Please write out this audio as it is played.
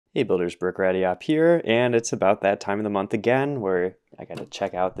Hey Builders, Brick Ratty up here, and it's about that time of the month again where I gotta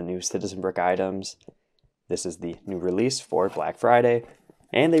check out the new Citizen Brick items. This is the new release for Black Friday,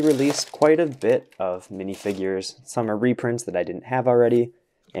 and they released quite a bit of minifigures. Some are reprints that I didn't have already,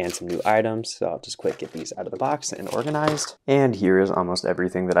 and some new items, so I'll just quick get these out of the box and organized. And here is almost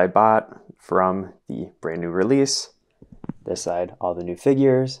everything that I bought from the brand new release. This side, all the new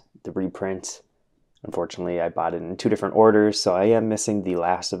figures, the reprints. Unfortunately, I bought it in two different orders, so I am missing the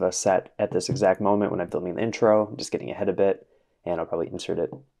Last of Us set at this exact moment when I'm filming the intro. I'm just getting ahead a bit, and I'll probably insert it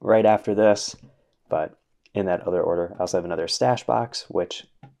right after this. But in that other order, I also have another stash box, which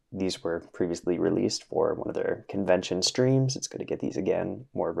these were previously released for one of their convention streams. It's good to get these again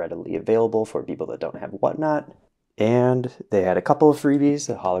more readily available for people that don't have Whatnot. And they had a couple of freebies,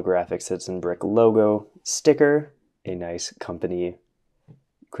 a holographic Citizen Brick logo sticker, a nice company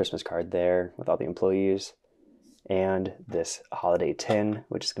Christmas card there with all the employees, and this holiday tin,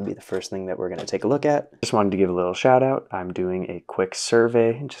 which is going to be the first thing that we're going to take a look at. Just wanted to give a little shout out. I'm doing a quick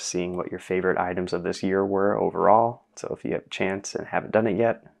survey, just seeing what your favorite items of this year were overall. So if you have a chance and haven't done it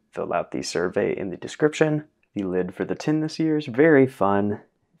yet, fill out the survey in the description. The lid for the tin this year is very fun,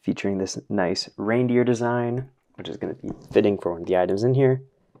 featuring this nice reindeer design, which is going to be fitting for one of the items in here.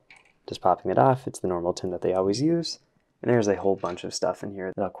 Just popping it off, it's the normal tin that they always use. And there's a whole bunch of stuff in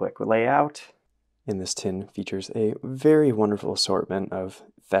here that I'll quick lay out. And this tin features a very wonderful assortment of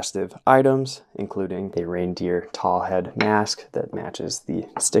festive items, including a reindeer tall head mask that matches the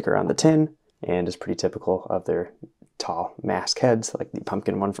sticker on the tin and is pretty typical of their tall mask heads, like the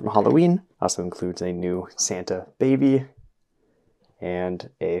pumpkin one from Halloween. Also includes a new Santa baby and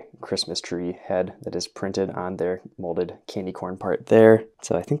a Christmas tree head that is printed on their molded candy corn part there.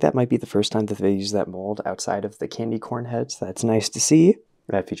 So I think that might be the first time that they use that mold outside of the candy corn head, so that's nice to see.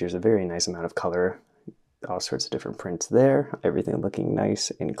 That features a very nice amount of color, all sorts of different prints there, everything looking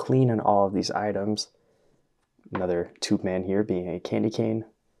nice and clean on all of these items. Another tube man here being a candy cane.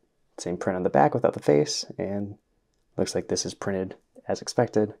 Same print on the back without the face, and looks like this is printed as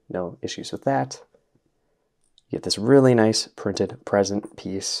expected, no issues with that. You get this really nice printed present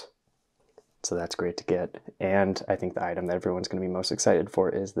piece, so that's great to get. And I think the item that everyone's going to be most excited for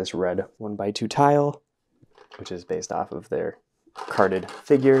is this red 1x2 tile, which is based off of their carded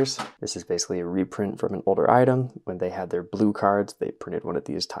figures. This is basically a reprint from an older item. When they had their blue cards, they printed one of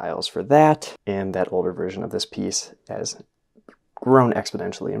these tiles for that, and that older version of this piece has grown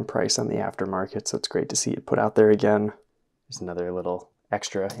exponentially in price on the aftermarket, so it's great to see it put out there again. There's another little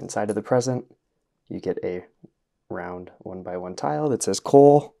extra inside of the present. You get a round 1x1 tile that says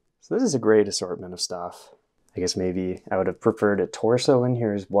Cole. So this is a great assortment of stuff. I guess maybe I would have preferred a torso in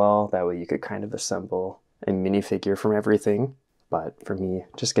here as well. That way you could kind of assemble a minifigure from everything. But for me,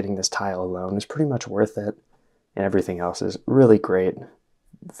 just getting this tile alone is pretty much worth it. And everything else is really great.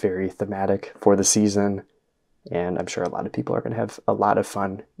 Very thematic for the season. And I'm sure a lot of people are going to have a lot of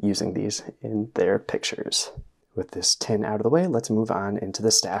fun using these in their pictures. With this tin out of the way, let's move on into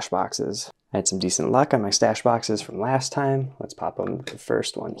the stash boxes. I had some decent luck on my stash boxes from last time. Let's pop them. The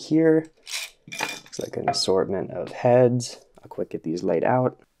first one here. Looks like an assortment of heads. I'll quick get these laid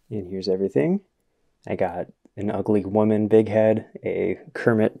out. And here's everything. I got an ugly woman big head, a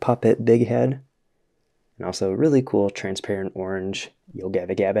Kermit puppet big head, and also a really cool transparent orange Yo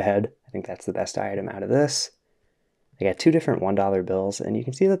Gabba Gabba head. I think that's the best item out of this. I got two different $1 bills, and you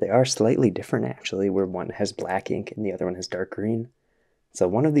can see that they are slightly different actually, where one has black ink and the other one has dark green. So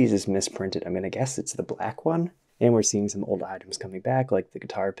one of these is misprinted. I'm going to guess it's the black one. And we're seeing some old items coming back, like the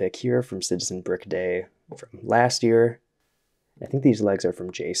guitar pick here from Citizen Brick Day from last year. I think these legs are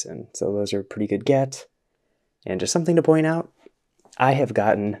from Jason, so those are a pretty good get. And just something to point out, I have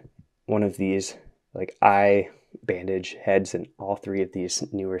gotten one of these like eye bandage heads in all three of these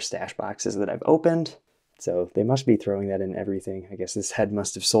newer stash boxes that I've opened. So they must be throwing that in everything. I guess this head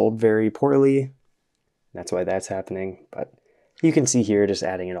must have sold very poorly. That's why that's happening, but you can see here, just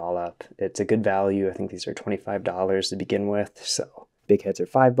adding it all up, it's a good value. I think these are $25 to begin with. So big heads are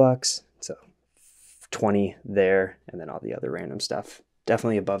 $5, so 20 there, and then all the other random stuff.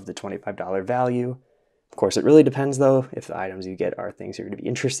 Definitely above the $25 value. Of course, it really depends though, if the items you get are things you're going to be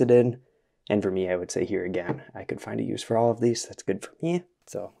interested in. And for me, I would say here again, I could find a use for all of these. That's good for me.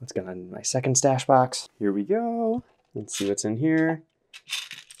 So let's go on my second stash box. Here we go. Let's see what's in here.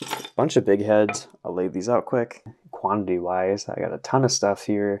 Bunch of big heads. I'll lay these out quick. Quantity wise, I got a ton of stuff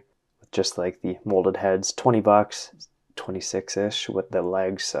here with just like the molded heads, 20 bucks, 26-ish with the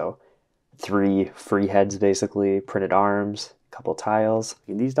legs. So 3 free heads basically, printed arms, a couple tiles.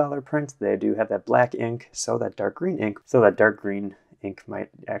 In these dollar prints, they do have that black ink, so that dark green ink might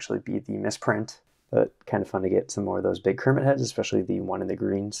actually be the misprint. but kind of fun to get some more of those big Kermit heads, especially the one in the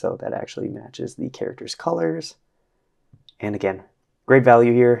green, so that actually matches the character's colors. And again, great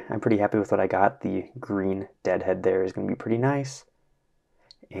value here. I'm pretty happy with what I got. The green dead head there is going to be pretty nice.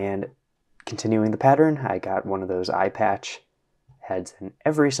 And continuing the pattern, I got one of those eye patch heads in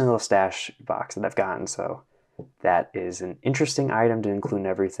every single stash box that I've gotten, so that is an interesting item to include in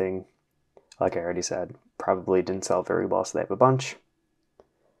everything. Like I already said, probably didn't sell very well, so they have a bunch.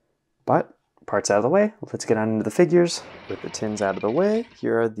 But parts out of the way, let's get on into the figures. With the tins out of the way,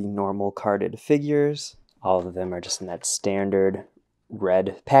 here are the normal carded figures. All of them are just in that standard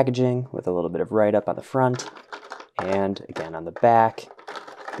red packaging with a little bit of write-up on the front. And again on the back,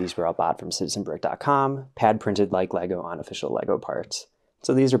 these were all bought from citizenbrick.com, pad printed like Lego on official Lego parts.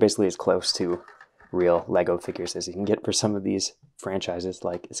 So these are basically as close to real Lego figures as you can get for some of these franchises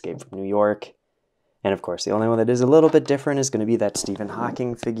like Escape from New York. And of course, the only one that is a little bit different is going to be that Stephen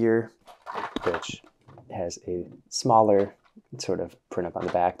Hawking figure, which has a smaller sort of print up on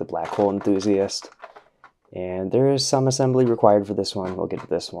the back, the black hole enthusiast. And there is some assembly required for this one. We'll get to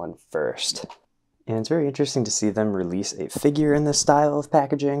this one first. And it's very interesting to see them release a figure in this style of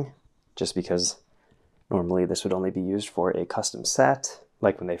packaging, just because normally this would only be used for a custom set,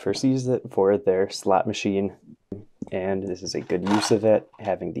 like when they first used it for their slot machine. And this is a good use of it,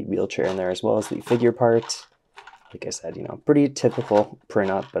 having the wheelchair in there as well as the figure parts. Like I said, you know, pretty typical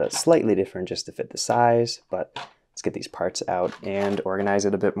print up, but it's slightly different just to fit the size. But let's get these parts out and organize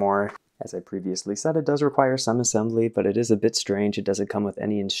it a bit more. As I previously said, it does require some assembly, but it is a bit strange. It doesn't come with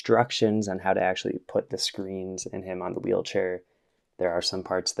any instructions on how to actually put the screens and him on the wheelchair. There are some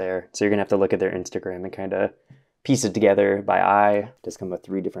parts there, so you're gonna have to look at their Instagram and kind of piece it together by eye. It does come with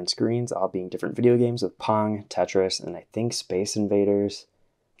 3 different screens, all being different video games with Pong, Tetris, and I think Space Invaders.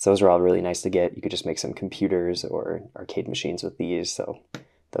 So those are all really nice to get. You could just make some computers or arcade machines with these, so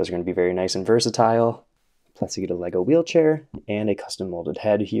those are going to be very nice and versatile. Plus you get a Lego wheelchair and a custom molded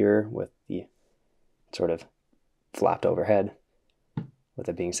head here with the sort of flopped over head. With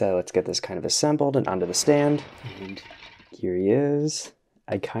that being said, let's get this kind of assembled and onto the stand. And here he is.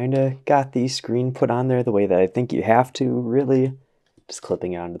 I kind of got the screen put on there the way that I think you have to, really. Just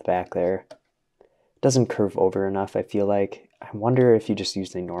clipping it onto the back there. It doesn't curve over enough, I feel like. I wonder if you just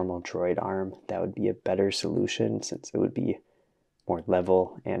used a normal droid arm, that would be a better solution since it would be more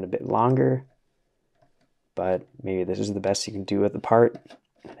level and a bit longer. But maybe this is the best you can do with the part.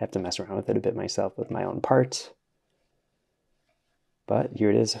 I'd have to mess around with it a bit myself with my own parts. But here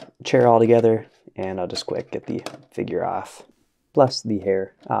it is, chair all together, and I'll just quick get the figure off, plus the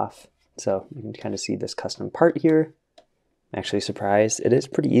hair off. So you can kind of see this custom part here. I'm actually surprised. It is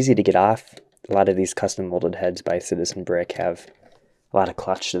pretty easy to get off. A lot of these custom molded heads by Citizen Brick have a lot of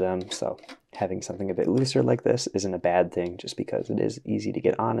clutch to them, so having something a bit looser like this isn't a bad thing just because it is easy to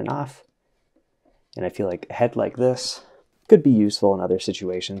get on and off. And I feel like a head like this could be useful in other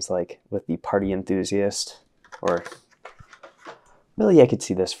situations, like with the Party Enthusiast, or really I could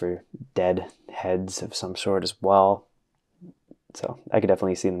see this for dead heads of some sort as well. So I could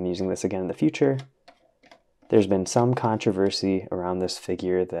definitely see them using this again in the future. There's been some controversy around this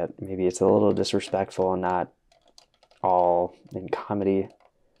figure that maybe it's a little disrespectful and not all in comedy.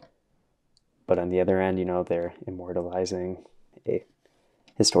 But on the other end, you know, they're immortalizing a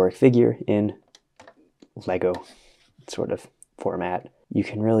historic figure in Lego sort of format. You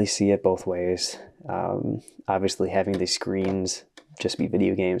can really see it both ways. Obviously having the screens just be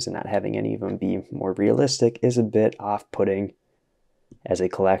video games and not having any of them be more realistic is a bit off-putting. As a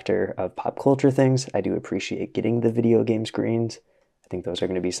collector of pop culture things, I do appreciate getting the video game screens. I think those are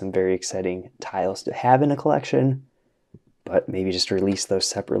going to be some very exciting tiles to have in a collection, but maybe just release those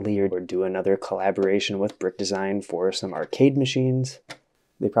separately or do another collaboration with Brick Design for some arcade machines.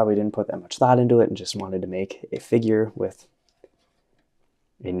 They probably didn't put that much thought into it and just wanted to make a figure with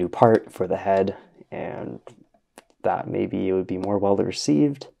a new part for the head, and thought maybe it would be more well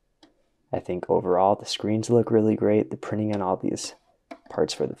received. I think overall the screens look really great. The printing on all these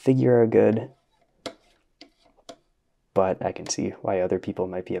parts for the figure are good, but I can see why other people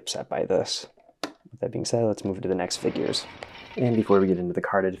might be upset by this. With that being said, let's move to the next figures. And before we get into the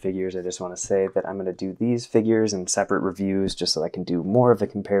carded figures, I just want to say that I'm going to do these figures in separate reviews just so I can do more of a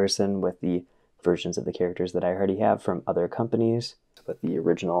comparison with the versions of the characters that I already have from other companies, with the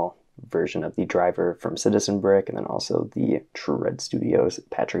original version of the driver from Citizen Brick, and then also the True Red Studios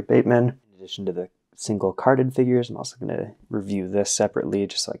Patrick Bateman. In addition to the single carded figures, I'm also going to review this separately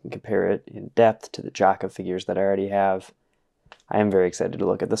just so I can compare it in depth to the Jocka figures that I already have. I am very excited to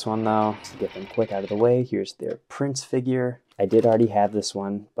look at this one though. To get them quick out of the way, here's their Prince figure. I did already have this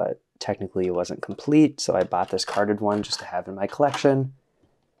one, but technically it wasn't complete, so I bought this carded one just to have in my collection.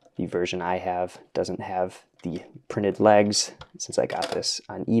 The version I have doesn't have the printed legs, since I got this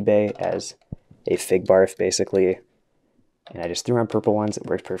on eBay as a fig barf basically. And I just threw on purple ones. It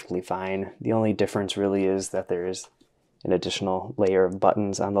works perfectly fine. The only difference really is that there is an additional layer of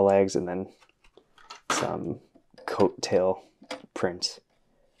buttons on the legs and then some coat tail prints.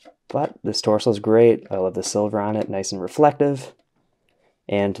 But this torso is great. I love the silver on it, nice and reflective.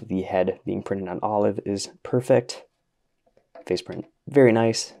 And the head being printed on olive is perfect. Face print, very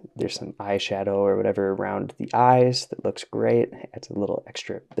nice. There's some eyeshadow or whatever around the eyes that looks great. Adds a little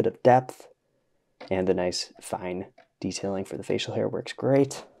extra bit of depth. And the nice fine detailing for the facial hair works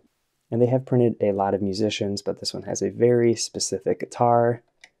great. And they have printed a lot of musicians, but this one has a very specific guitar,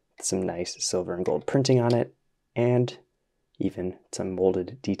 some nice silver and gold printing on it, and even some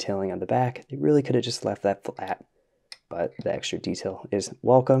molded detailing on the back. They really could have just left that flat, but the extra detail is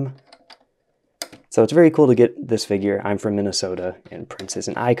welcome. So it's very cool to get this figure. I'm from Minnesota, and Prince is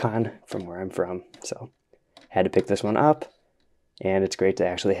an icon from where I'm from, so had to pick this one up. And it's great to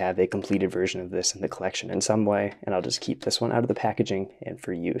actually have a completed version of this in the collection in some way, and I'll just keep this one out of the packaging and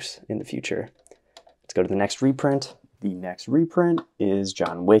for use in the future. Let's go to the next reprint. The next reprint is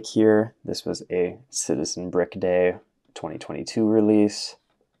John Wick here. This was a Citizen Brick Day 2022 release,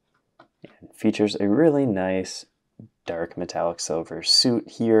 and features a really nice dark metallic silver suit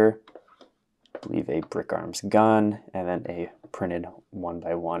here. I believe a brick arms gun, and then a printed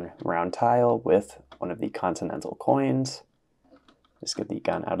 1x1 round tile with one of the Continental coins. Just get the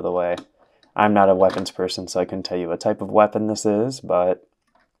gun out of the way. I'm not a weapons person, so I couldn't tell you what type of weapon this is, but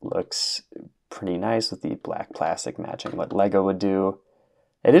looks pretty nice with the black plastic matching what Lego would do.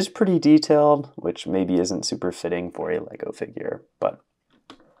 It is pretty detailed, which maybe isn't super fitting for a Lego figure, but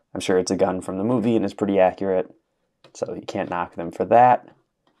I'm sure it's a gun from the movie and is pretty accurate, so you can't knock them for that.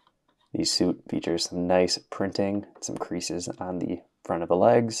 The suit features some nice printing, some creases on the front of the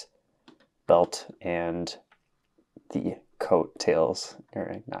legs, belt, and the coat tails,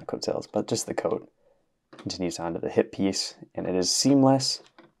 or not coat tails, but just the coat continues onto the hip piece, and it is seamless,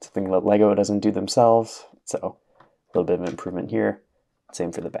 something that Lego doesn't do themselves, so a little bit of an improvement here.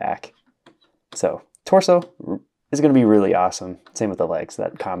 Same for the back. So torso is going to be really awesome. Same with the legs.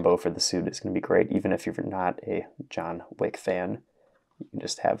 That combo for the suit is going to be great, even if you're not a John Wick fan. You can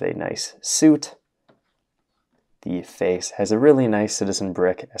just have a nice suit. The face has a really nice Citizen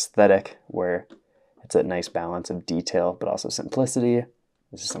Brick aesthetic where it's a nice balance of detail, but also simplicity.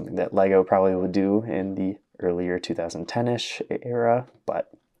 This is something that Lego probably would do in the earlier 2010-ish era,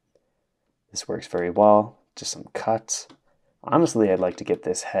 but this works very well. Just some cuts. Honestly, I'd like to get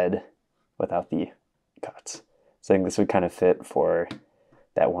this head without the cuts. So I think this would kind of fit for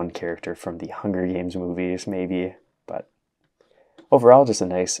that one character from the Hunger Games movies, maybe. But overall, just a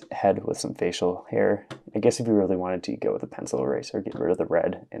nice head with some facial hair. I guess if you really wanted to, go with a pencil eraser, get rid of the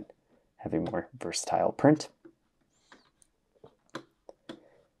red, and have a more versatile print.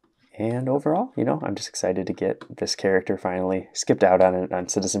 And overall, you know, I'm just excited to get this character finally. Skipped out on it on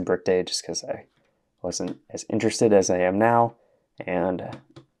Citizen Brick Day just because I wasn't as interested as I am now, and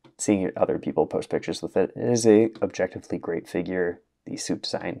seeing other people post pictures with it, it is a objectively great figure. The suit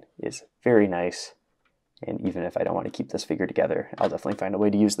design is very nice, and even if I don't want to keep this figure together, I'll definitely find a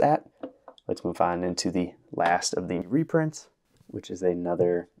way to use that. Let's move on into the last of the reprints, which is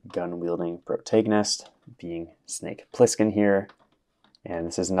another gun-wielding protagonist, being Snake Plissken here. And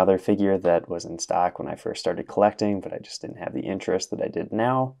this is another figure that was in stock when I first started collecting, but I just didn't have the interest that I did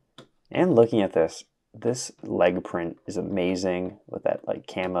now. And looking at this leg print is amazing with that like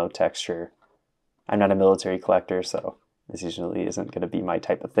camo texture. I'm not a military collector, so this usually isn't going to be my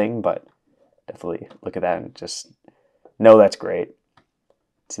type of thing, but definitely look at that and just know that's great.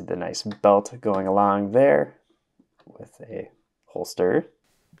 See the nice belt going along there with a holster.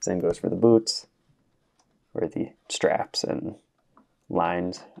 Same goes for the boots, where the straps and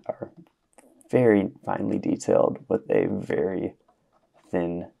lines are very finely detailed with a very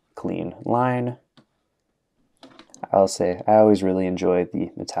thin, clean line. I'll say I always really enjoy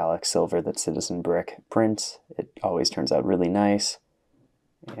the metallic silver that Citizen Brick prints. It always turns out really nice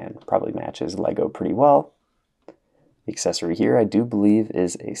and probably matches Lego pretty well. The accessory here, I do believe,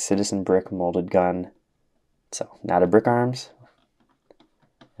 is a Citizen Brick molded gun. So not a brick arms.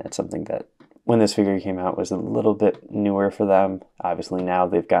 That's something that when this figure came out was a little bit newer for them. Obviously now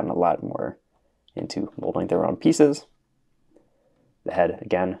they've gotten a lot more into molding their own pieces. The head,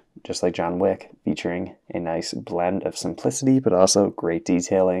 again, just like John Wick, featuring a nice blend of simplicity but also great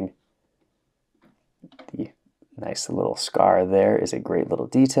detailing. The nice little scar there is a great little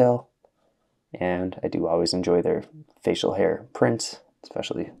detail. And I do always enjoy their facial hair prints,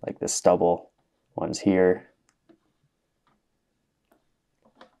 especially like the stubble ones here.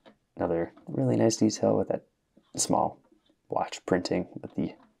 Another really nice detail with that small watch printing with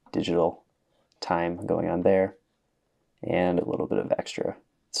the digital time going on there, and a little bit of extra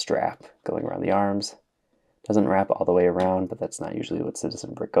strap going around the arms. Doesn't wrap all the way around, but that's not usually what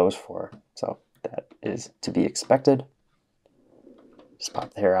Citizen Brick goes for, so that is to be expected. Just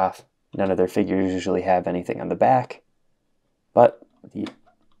pop the hair off. None of their figures usually have anything on the back, but the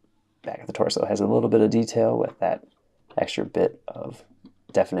back of the torso has a little bit of detail with that extra bit of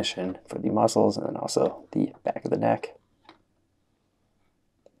definition for the muscles, and then also the back of the neck.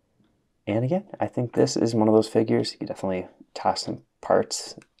 And again, I think this is one of those figures you could definitely toss some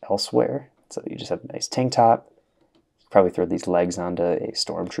parts elsewhere. So you just have a nice tank top. Probably throw these legs onto a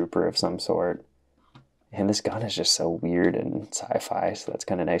stormtrooper of some sort. And this gun is just so weird and sci-fi, so that's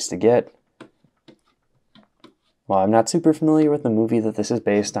kind of nice to get. While I'm not super familiar with the movie that this is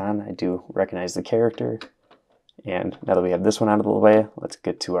based on, I do recognize the character. And now that we have this one out of the way, let's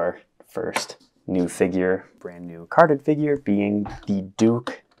get to our first new figure, brand new carded figure, being the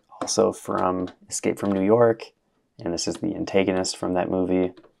Duke, also from Escape from New York. And this is the antagonist from that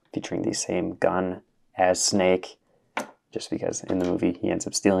movie, featuring the same gun as Snake, just because in the movie he ends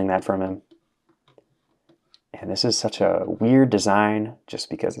up stealing that from him. And this is such a weird design just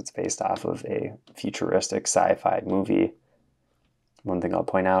because it's based off of a futuristic sci-fi movie. One thing I'll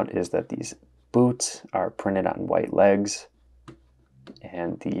point out is that these boots are printed on white legs,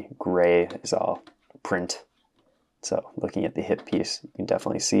 and the gray is all print. So looking at the hip piece, you can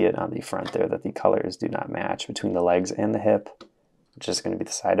definitely see it on the front there that the colors do not match between the legs and the hip, which is going to be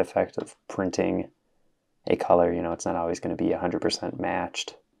the side effect of printing a color. You know, it's not always going to be 100%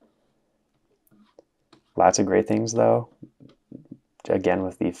 matched. Lots of great things though. Again,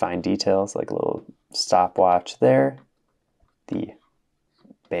 with the fine details, like a little stopwatch there. The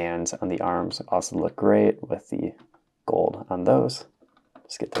bands on the arms also look great with the gold on those.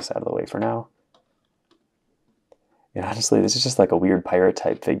 Let's get this out of the way for now. And honestly, this is just like a weird pirate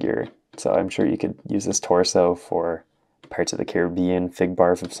type figure. So I'm sure you could use this torso for Pirates of the Caribbean fig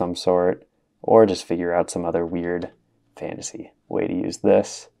barf of some sort, or just figure out some other weird fantasy way to use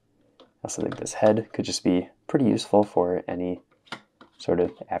this. I also think this head could just be pretty useful for any sort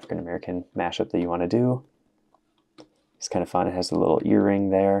of African-American mashup that you want to do. It's kind of fun. It has a little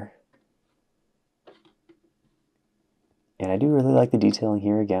earring there. And I do really like the detailing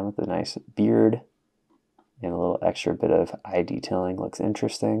here, again, with the nice beard and a little extra bit of eye detailing. Looks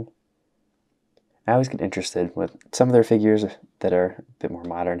interesting. I always get interested with some of their figures that are a bit more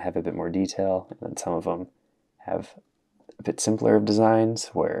modern, have a bit more detail, and then some of them have a bit simpler of designs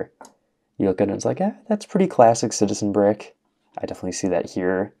where you look at it and it's like, that's pretty classic Citizen Brick. I definitely see that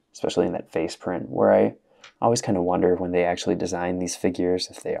here, especially in that face print, where I always kind of wonder when they actually design these figures,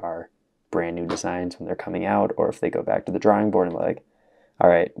 if they are brand new designs when they're coming out, or if they go back to the drawing board and like, all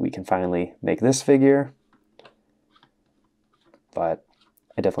right, we can finally make this figure. But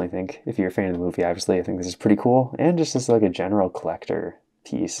I definitely think if you're a fan of the movie, obviously, I think this is pretty cool. And just as like a general collector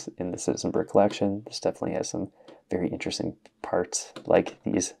piece in the Citizen Brick collection, this definitely has some very interesting parts, like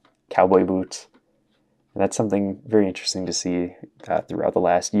these cowboy boots. And that's something very interesting to see throughout the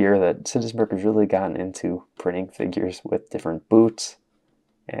last year, that Citizen Brick has really gotten into printing figures with different boots.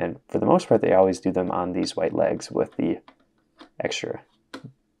 And for the most part, they always do them on these white legs with the extra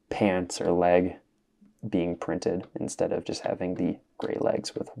pants or leg being printed instead of just having the gray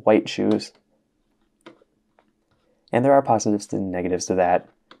legs with white shoes. And there are positives and negatives to that,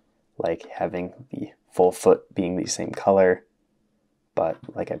 like having the full foot being the same color. But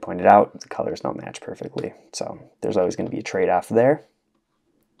like I pointed out, the colors don't match perfectly. So there's always going to be a trade-off there.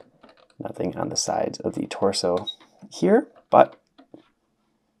 Nothing on the sides of the torso here, but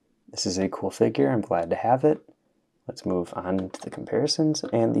this is a cool figure. I'm glad to have it. Let's move on to the comparisons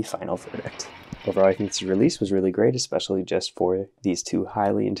and the final verdict. Overall, I think this release was really great, especially just for these two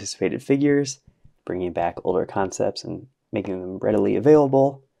highly anticipated figures, bringing back older concepts and making them readily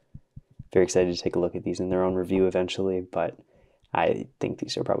available. Very excited to take a look at these in their own review eventually, but I think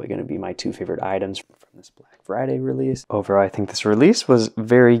these are probably going to be my two favorite items from this Black Friday release. Overall, I think this release was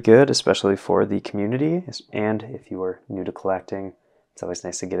very good, especially for the community, and if you are new to collecting, it's always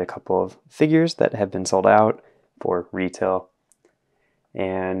nice to get a couple of figures that have been sold out for retail.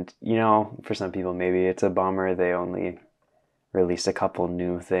 And, you know, for some people, maybe it's a bummer they only released a couple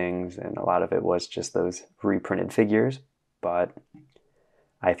new things, and a lot of it was just those reprinted figures. But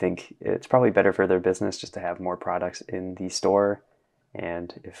I think it's probably better for their business just to have more products in the store.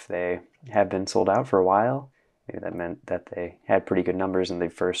 And if they have been sold out for a while, maybe that meant that they had pretty good numbers in the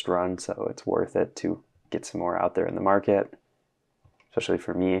first run, so it's worth it to get some more out there in the market. Especially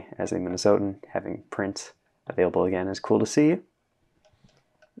for me as a Minnesotan, having print available again is cool to see.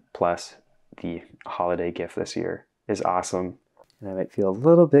 plus the holiday gift this year is awesome. And I might feel a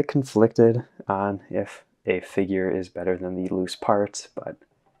little bit conflicted on if a figure is better than the loose parts, but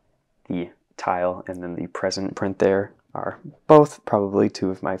the tile and then the present print there are both probably two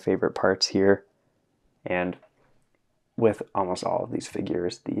of my favorite parts here. And with almost all of these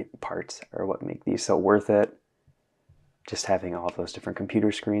figures, the parts are what make these so worth it. Just having all of those different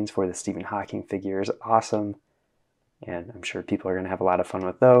computer screens for the Stephen Hawking figure is awesome. And I'm sure people are going to have a lot of fun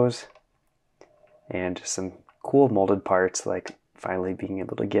with those. And just some cool molded parts, like finally being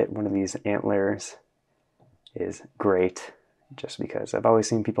able to get one of these antlers is great, just because I've always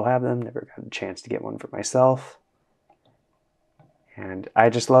seen people have them, never got a chance to get one for myself. And I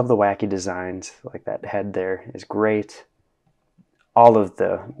just love the wacky designs, like that head there is great. All of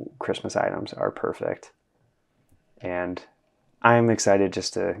the Christmas items are perfect. And I'm excited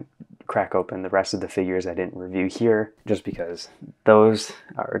just to crack open the rest of the figures I didn't review here, just because those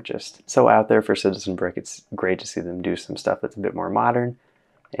are just so out there for Citizen Brick. It's great to see them do some stuff that's a bit more modern.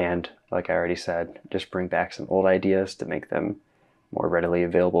 And like I already said, just bring back some old ideas to make them more readily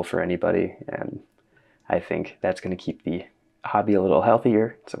available for anybody. And I think that's going to keep the hobby a little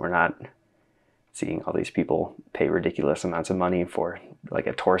healthier, so we're not seeing all these people pay ridiculous amounts of money for like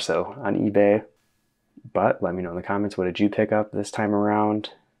a torso on eBay. But let me know in the comments, what did you pick up this time around?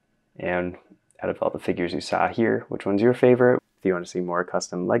 And out of all the figures you saw here, which one's your favorite? If you want to see more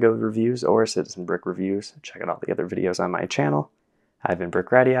custom Lego reviews or Citizen Brick reviews, check out all the other videos on my channel. I've been Brick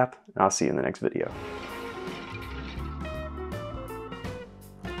Radiap, and I'll see you in the next video.